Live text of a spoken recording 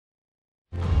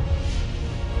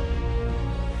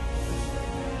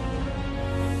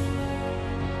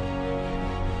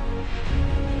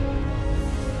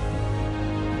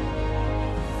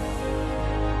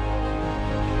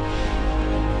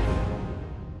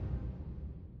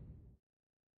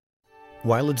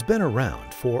While it's been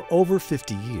around for over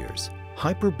 50 years,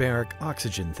 hyperbaric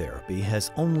oxygen therapy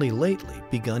has only lately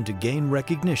begun to gain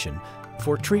recognition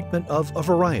for treatment of a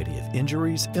variety of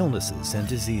injuries, illnesses, and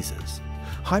diseases.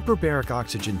 Hyperbaric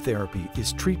oxygen therapy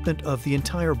is treatment of the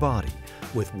entire body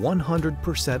with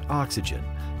 100% oxygen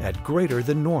at greater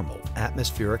than normal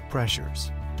atmospheric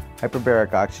pressures.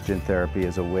 Hyperbaric oxygen therapy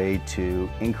is a way to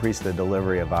increase the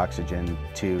delivery of oxygen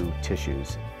to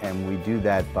tissues, and we do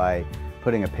that by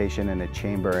putting a patient in a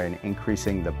chamber and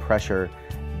increasing the pressure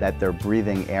that they're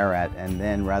breathing air at, and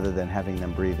then rather than having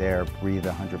them breathe air, breathe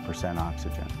 100%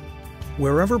 oxygen.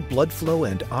 Wherever blood flow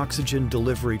and oxygen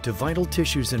delivery to vital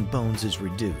tissues and bones is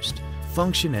reduced,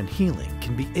 function and healing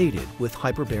can be aided with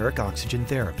hyperbaric oxygen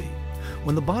therapy.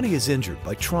 When the body is injured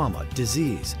by trauma,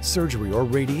 disease, surgery, or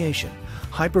radiation,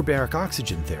 hyperbaric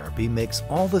oxygen therapy makes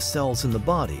all the cells in the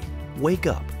body wake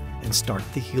up and start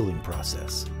the healing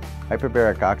process.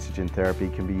 Hyperbaric oxygen therapy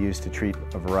can be used to treat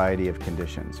a variety of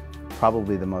conditions.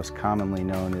 Probably the most commonly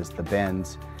known is the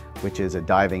bends, which is a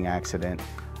diving accident,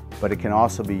 but it can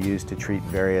also be used to treat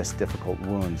various difficult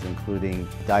wounds, including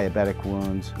diabetic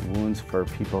wounds, wounds for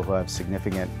people who have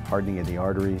significant hardening of the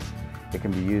arteries. It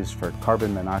can be used for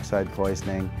carbon monoxide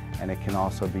poisoning, and it can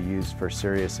also be used for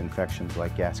serious infections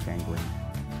like gas gangrene.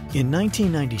 In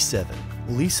 1997,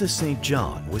 Lisa St.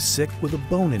 John was sick with a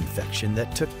bone infection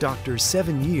that took doctors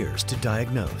 7 years to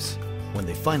diagnose. When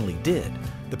they finally did,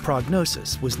 the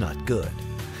prognosis was not good.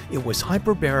 It was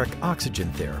hyperbaric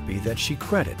oxygen therapy that she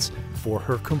credits for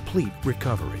her complete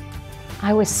recovery.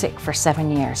 I was sick for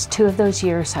 7 years. 2 of those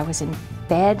years I was in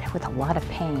bed with a lot of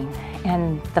pain,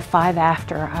 and the 5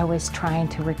 after I was trying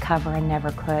to recover and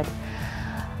never could.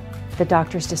 The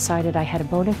doctors decided I had a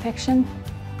bone infection.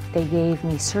 They gave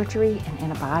me surgery and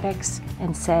antibiotics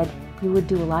and said you would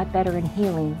do a lot better in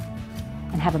healing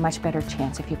and have a much better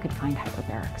chance if you could find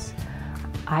hyperbarics.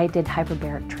 I did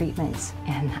hyperbaric treatments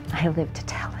and I live to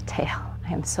tell the tale.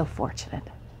 I am so fortunate.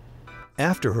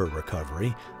 After her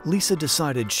recovery, Lisa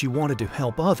decided she wanted to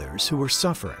help others who were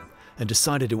suffering and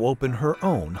decided to open her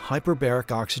own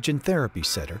hyperbaric oxygen therapy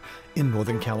center in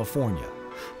Northern California.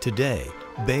 Today,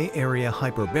 Bay Area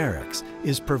Hyperbarics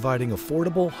is providing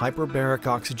affordable hyperbaric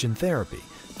oxygen therapy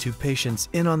to patients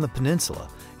on the peninsula,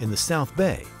 in the South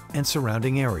Bay, and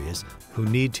surrounding areas who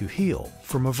need to heal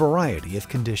from a variety of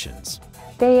conditions.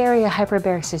 Bay Area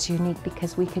Hyperbarics is unique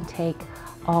because we can take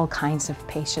all kinds of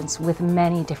patients with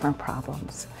many different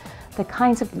problems. The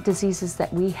kinds of diseases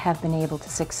that we have been able to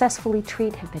successfully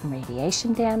treat have been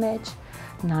radiation damage,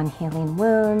 non-healing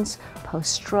wounds,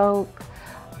 post-stroke,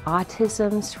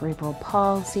 autism, cerebral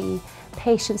palsy,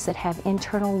 patients that have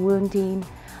internal wounding,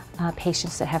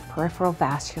 patients that have peripheral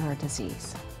vascular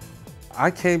disease.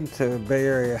 I came to Bay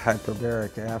Area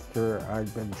Hyperbaric after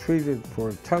I'd been treated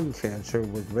for tongue cancer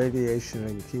with radiation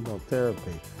and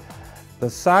chemotherapy. The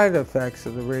side effects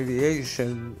of the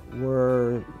radiation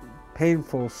were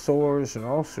painful sores and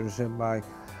ulcers in my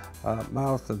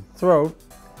mouth and throat.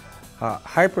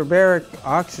 Hyperbaric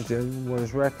oxygen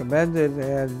was recommended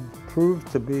and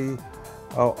proved to be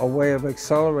a way of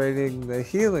accelerating the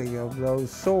healing of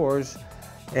those sores.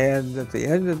 And at the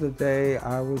end of the day,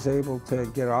 I was able to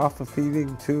get off a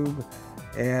feeding tube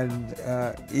and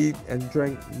eat and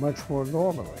drink much more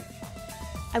normally.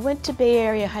 I went to Bay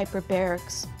Area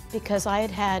Hyperbarics because I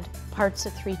had had parts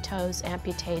of 3 toes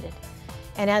amputated.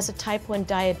 And as a type 1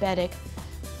 diabetic,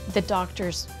 the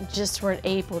doctors just weren't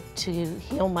able to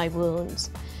heal my wounds.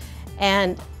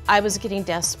 And I was getting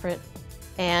desperate.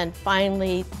 And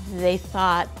finally, they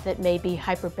thought that maybe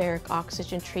hyperbaric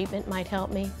oxygen treatment might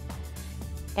help me.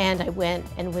 And I went,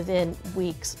 and within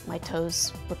weeks, my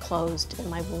toes were closed and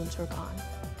my wounds were gone.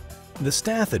 The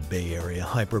staff at Bay Area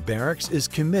Hyperbarics is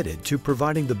committed to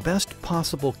providing the best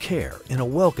possible care in a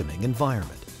welcoming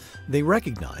environment. They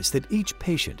recognize that each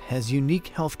patient has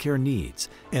unique healthcare needs,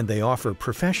 and they offer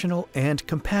professional and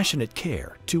compassionate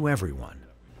care to everyone.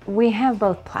 We have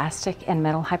both plastic and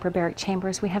metal hyperbaric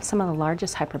chambers. We have some of the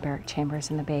largest hyperbaric chambers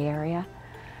in the Bay Area.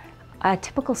 A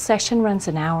typical session runs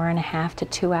an hour and a half to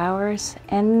 2 hours,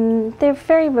 and they're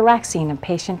very relaxing. A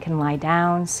patient can lie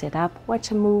down, sit up,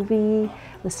 watch a movie,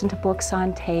 listen to books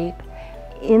on tape.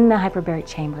 In the hyperbaric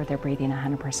chamber, they're breathing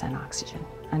 100% oxygen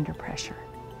under pressure.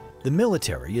 The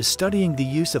military is studying the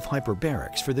use of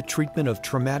hyperbarics for the treatment of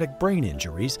traumatic brain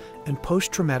injuries and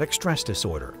post-traumatic stress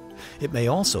disorder. It may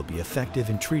also be effective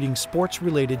in treating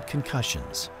sports-related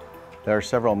concussions. There are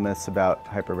several myths about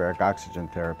hyperbaric oxygen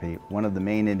therapy. One of the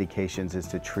main indications is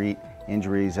to treat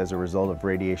injuries as a result of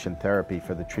radiation therapy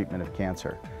for the treatment of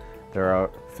cancer. There are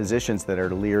physicians that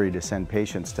are leery to send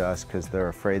patients to us because they're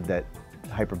afraid that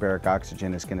hyperbaric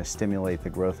oxygen is going to stimulate the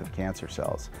growth of cancer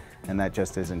cells, and that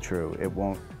just isn't true. It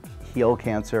won't heal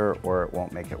cancer or it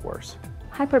won't make it worse.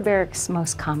 Hyperbarics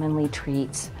most commonly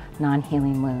treats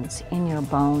non-healing wounds in your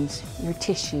bones, your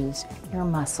tissues, your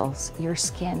muscles, your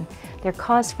skin. They're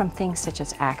caused from things such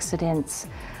as accidents,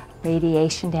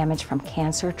 radiation damage from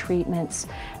cancer treatments,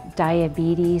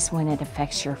 diabetes when it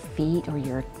affects your feet or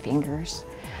your fingers,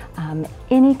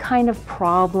 any kind of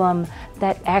problem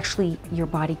that actually your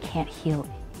body can't heal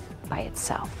by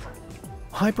itself.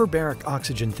 Hyperbaric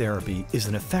oxygen therapy is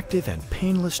an effective and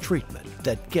painless treatment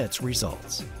that gets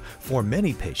results. For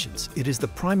many patients, it is the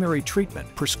primary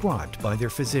treatment prescribed by their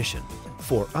physician.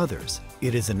 For others,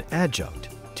 it is an adjunct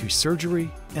to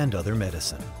surgery and other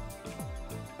medicine.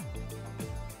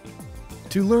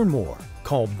 To learn more,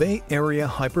 call Bay Area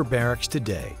Hyperbarics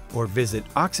today or visit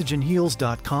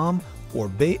oxygenheals.com or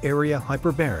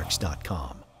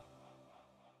bayareahyperbarics.com.